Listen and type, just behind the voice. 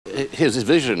his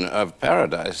vision of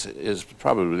paradise is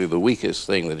probably the weakest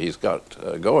thing that he's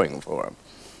got going for him.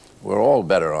 We're all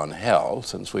better on hell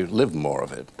since we've lived more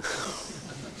of it.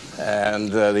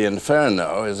 And the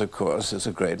Inferno is, of course,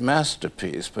 a great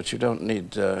masterpiece, but you don't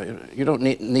need a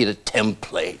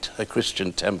template, a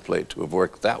Christian template, to have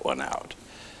worked that one out.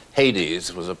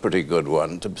 Hades was a pretty good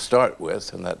one to start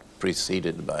with, and that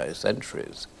preceded by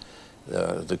centuries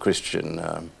the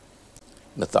Christian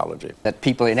mythology. That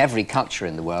people in every culture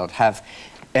in the world have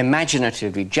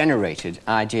imaginatively generated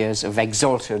ideas of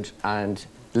exalted and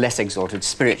less exalted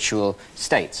spiritual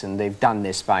states, and they've done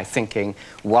this by thinking,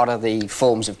 what are the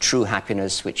forms of true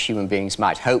happiness which human beings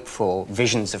might hope for,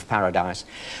 visions of paradise,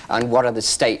 and what are the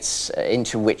states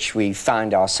into which we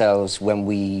find ourselves when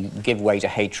we give way to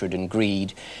hatred and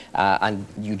greed, and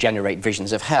you generate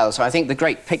visions of hell. So I think the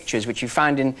great pictures which you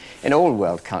find in all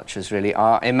world cultures really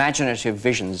are imaginative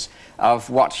visions of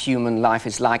what human life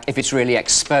is like if it's really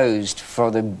exposed for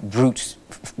the brute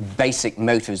basic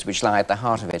motives which lie at the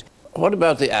heart of it. What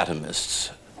about the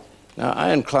atomists? Now,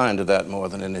 I incline to that more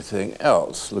than anything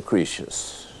else,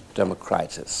 Lucretius,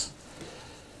 Democritus.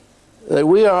 That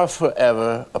we are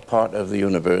forever a part of the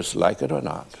universe, like it or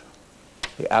not.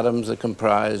 The atoms that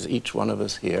comprise each one of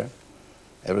us here,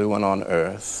 everyone on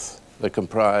Earth, that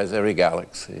comprise every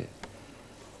galaxy,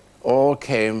 all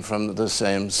came from the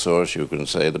same source. You can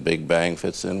say the Big Bang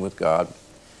fits in with God,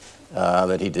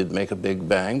 that he did make a Big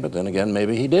Bang, but then again,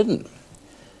 maybe he didn't.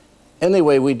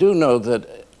 Anyway, we do know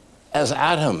that as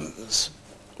atoms,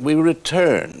 we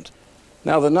returned.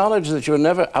 Now, the knowledge that you're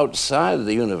never outside of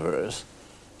the universe,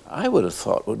 I would have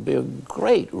thought would be a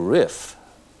great riff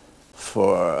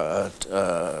for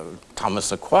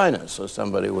Thomas Aquinas or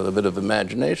somebody with a bit of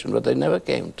imagination, but they never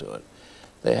came to it.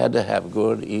 They had to have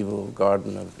good, evil,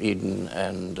 Garden of Eden,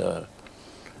 and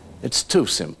it's too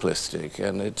simplistic,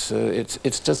 and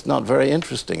it's just not very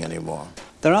interesting anymore.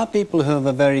 There are people who have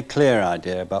a very clear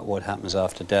idea about what happens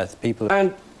after death.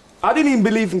 And I didn't even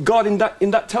believe in God in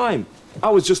that time. I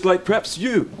was just like perhaps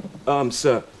you,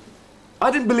 sir.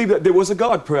 I didn't believe that there was a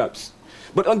God, perhaps.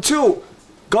 But until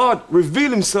God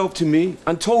revealed himself to me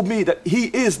and told me that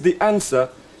he is the answer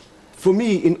for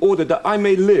me in order that I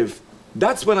may live,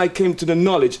 that's when I came to the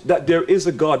knowledge that there is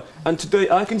a God. And today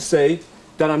I can say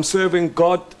that I'm serving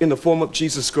God in the form of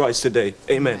Jesus Christ today.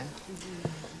 Amen.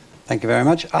 Thank you very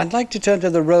much. I'd like to turn to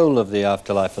the role of the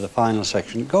afterlife for the final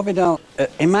section. Gore Vidal,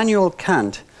 Immanuel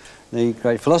Kant, the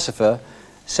great philosopher,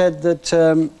 said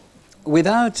that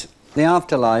without the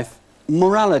afterlife,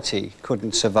 morality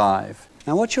couldn't survive.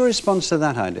 Now, what's your response to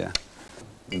that idea?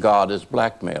 God is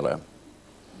blackmailer.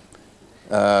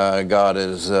 God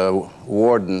is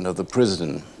warden of the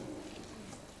prison.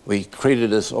 We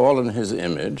created us all in his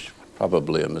image,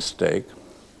 probably a mistake,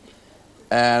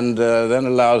 and then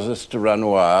allows us to run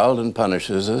wild and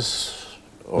punishes us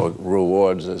or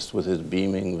rewards us with his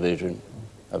beaming vision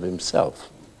of himself.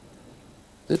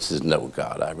 This is no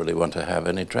God I really want to have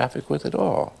any traffic with at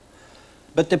all.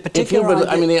 But the particular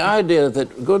I mean, the idea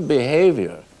that good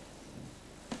behavior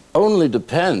only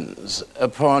depends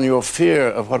upon your fear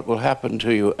of what will happen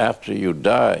to you after you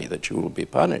die, that you will be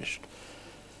punished.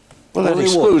 Well, that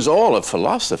excludes all of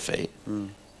philosophy.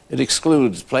 It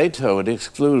excludes Plato, it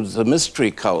excludes the mystery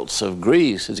cults of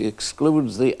Greece, it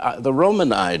excludes the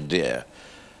Roman idea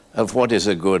of what is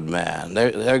a good man.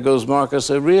 There goes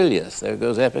Marcus Aurelius, there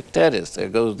goes Epictetus, there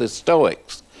goes the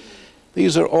Stoics.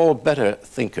 These are all better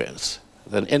thinkers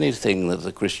than anything that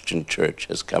the Christian church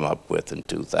has come up with in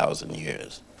 2,000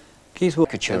 years. That's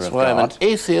why I'm an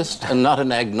atheist and not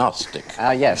an agnostic.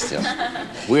 Yes.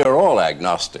 We are all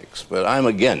agnostics, but I'm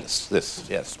against this,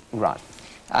 yes. Right.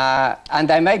 And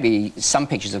there may be some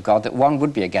pictures of God that one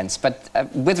would be against, but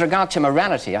with regard to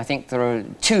morality, I think there are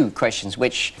two questions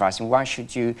which, why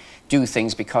should you do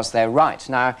things because they're right?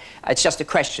 Now, it's just a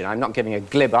question. I'm not giving a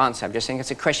glib answer. I'm just saying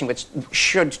it's a question which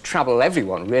should trouble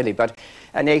everyone, really, but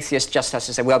an atheist just has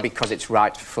to say, well, because it's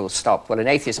right, full stop. Well, an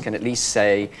atheist can at least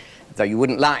say, though you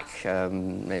wouldn't like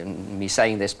me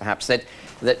saying this, perhaps,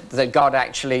 that God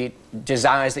actually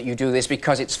desires that you do this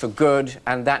because it's for good,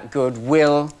 and that good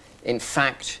will, in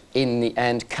fact, in the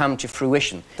end, come to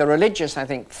fruition. The religious, I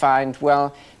think, find,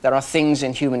 well, there are things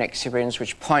in human experience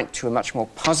which point to a much more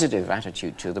positive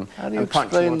attitude to them. How do you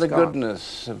explain the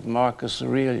goodness of Marcus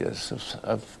Aurelius,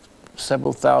 of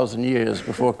several thousand years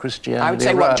before Christianity? I would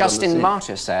say what Justin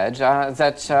Martyr said,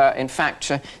 that in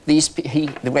fact,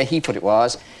 the way he put it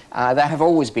was, there have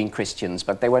always been Christians,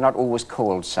 but they were not always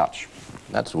called such.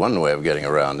 That's one way of getting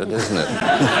around it, isn't it?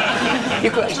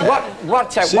 What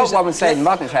one would say in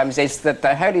modern terms is that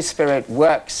the Holy Spirit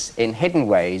works in hidden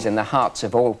ways in the hearts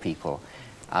of all people.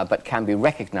 but can be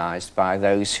recognized by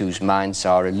those whose minds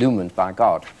are illumined by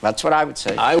God. That's what I would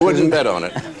say. I wouldn't bet on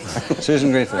it.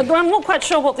 Susan Greenfield. But I'm not quite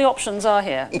sure what the options are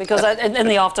here, because in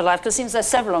the afterlife, because it seems there's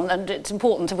several, and it's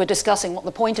important if we're discussing what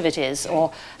the point of it is,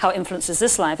 or how it influences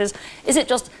this life, is it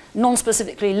just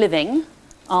non-specifically living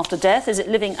after death? Is it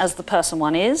living as the person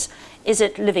one is? Is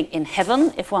it living in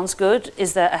heaven if one's good?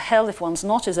 Is there a hell if one's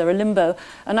not? Is there a limbo?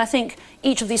 And I think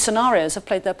each of these scenarios have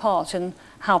played their part in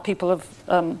how people have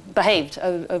behaved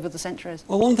over the centuries.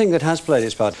 Well, one thing that has played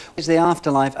its part is the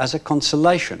afterlife as a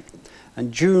consolation.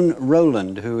 And June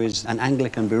Rowland, who is an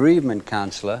Anglican bereavement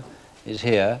counsellor, is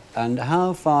here. And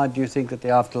how far do you think that the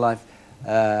afterlife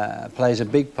plays a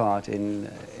big part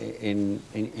in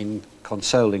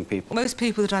consoling people? Most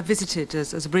people that I've visited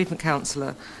as a bereavement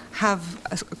counsellor have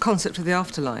a concept of the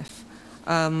afterlife.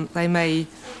 They may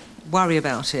worry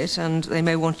about it and they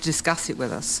may want to discuss it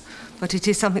with us, but it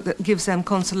is something that gives them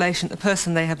consolation. The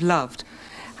person they have loved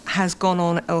has gone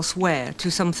on elsewhere to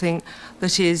something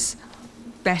that is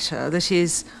better, that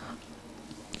is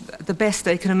the best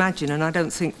they can imagine, and I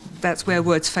don't think that's where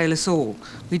words fail us all.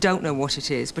 We don't know what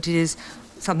it is, but it is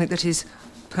something that is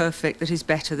perfect, that is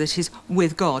better, that is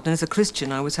with God. And as a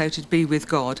Christian, I would say to be with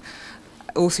God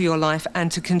all through your life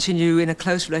and to continue in a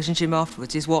close relationship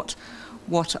afterwards is what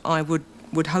I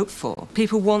would hope for.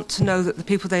 People want to know that the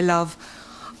people they love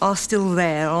are still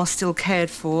there, are still cared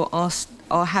for,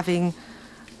 are having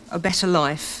a better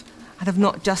life and have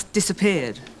not just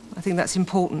disappeared. I think that's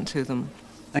important to them.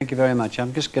 Thank you very much.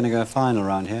 I'm just going to go a final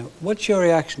round here. What's your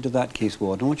reaction to that, Keith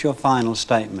Ward, and what's your final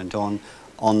statement on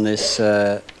this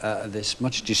this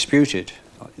much disputed,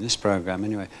 in this programme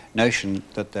anyway, notion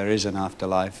that there is an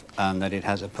afterlife and that it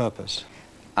has a purpose?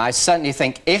 I certainly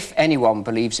think if anyone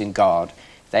believes in God,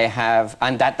 they have,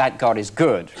 and that God is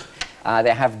good,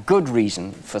 they have good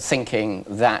reason for thinking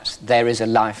that there is a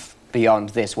life beyond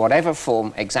this, whatever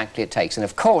form exactly it takes. And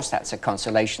of course that's a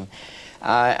consolation.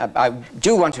 I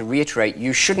do want to reiterate,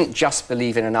 you shouldn't just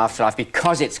believe in an afterlife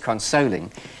because it's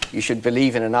consoling. You should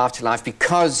believe in an afterlife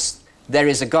because there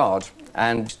is a God,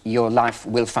 and your life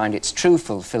will find its true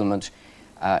fulfillment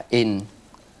in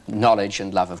knowledge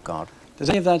and love of God. Does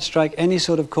any of that strike any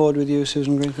sort of chord with you,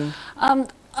 Susan Greenfield?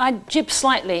 I jib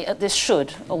slightly at this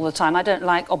should all the time. I don't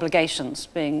like obligations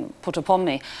being put upon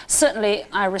me. Certainly,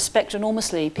 I respect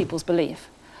enormously people's belief.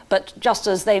 But just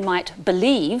as they might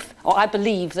believe, or I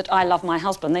believe that I love my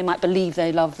husband, they might believe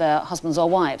they love their husbands or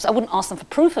wives. I wouldn't ask them for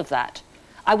proof of that.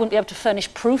 I wouldn't be able to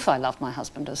furnish proof I love my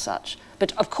husband as such.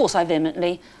 But of course I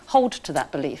vehemently hold to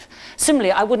that belief.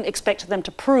 Similarly, I wouldn't expect them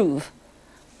to prove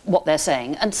what they're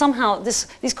saying. And somehow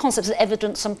these concepts of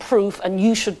evidence and proof, and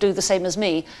you should do the same as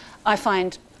me, I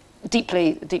find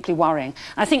deeply, deeply worrying.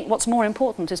 I think what's more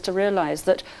important is to realise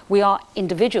that we are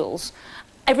individuals.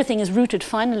 Everything is rooted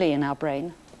finally in our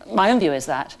brain. My own view is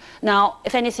that. Now,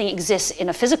 if anything exists in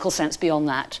a physical sense beyond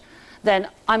that, then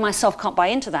I myself can't buy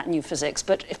into that new physics.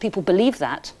 But if people believe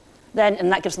that, then,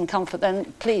 and that gives them comfort,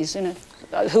 then please, you know,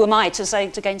 who am I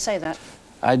to gainsay that?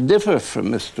 I differ from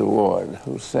Mr. Ward,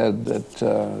 who said that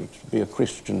to be a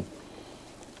Christian,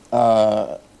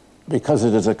 because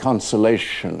it is a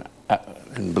consolation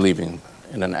in believing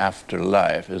in an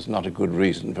afterlife, is not a good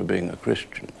reason for being a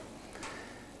Christian.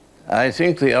 I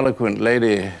think the eloquent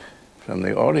lady from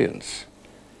the audience,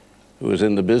 who is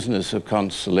in the business of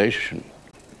consolation,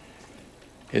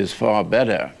 is far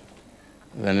better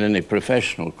than any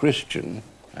professional Christian,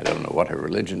 I don't know what her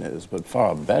religion is, but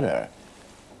far better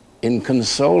in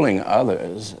consoling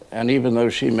others. And even though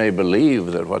she may believe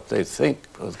that what they think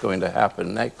is going to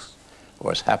happen next,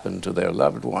 or has happened to their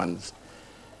loved ones,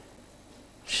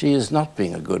 she is not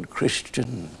being a good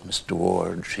Christian, Mr.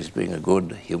 Ward. She's being a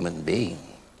good human being.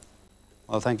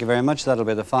 Well, thank you very much. That'll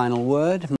be the final word.